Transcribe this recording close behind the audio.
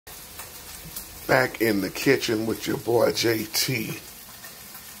Back in the kitchen with your boy JT.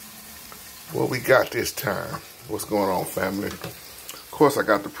 What we got this time? What's going on, family? Of course, I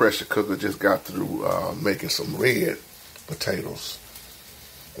got the pressure cooker. Just got through making some red potatoes.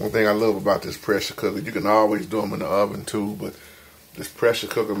 One thing I love about this pressure cooker, you can always do them in the oven too, but this pressure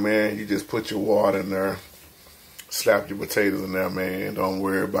cooker, man, you just put your water in there, slap your potatoes in there, man. Don't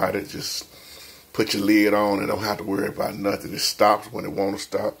worry about it. Just put your lid on and don't have to worry about nothing. It stops when it wants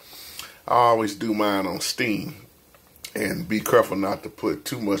to stop. I always do mine on steam, and be careful not to put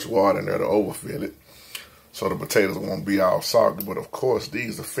too much water in there to overfill it so the potatoes won't be all soggy. But of course,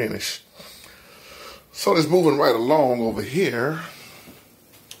 these are finished. So just moving right along over here,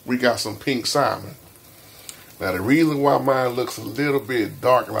 we got some pink salmon. Now the reason why mine looks a little bit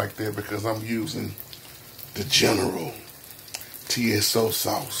dark like that because I'm using the General TSO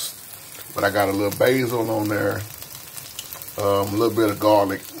sauce. But I got a little basil on there, a little bit of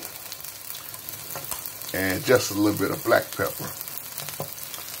garlic, and just a little bit of black pepper.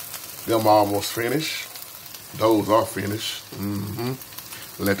 Them almost finished. Those are finished.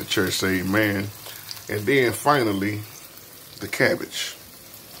 Let the church say amen. And then finally, the cabbage.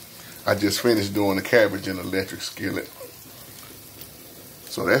 I just finished doing the cabbage in the electric skillet.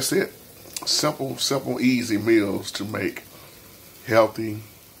 So that's it. Simple, easy meals to make. Healthy.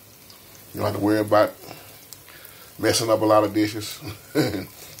 You don't have to worry about messing up a lot of dishes.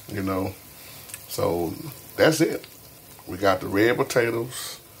 You know. So that's it. We got the red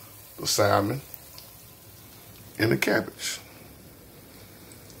potatoes, the salmon, and the cabbage.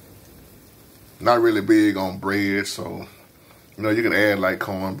 Not really big on bread, so you know you can add like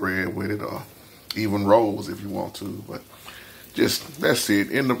cornbread with it or even rolls if you want to. But just that's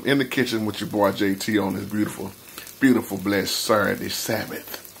it. In the kitchen with your boy JT on this beautiful blessed Saturday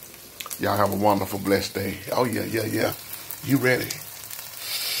Sabbath. Y'all have a wonderful blessed day. Oh yeah. You ready?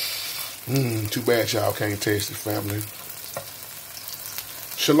 Too bad y'all can't taste it, family.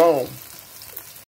 Shalom.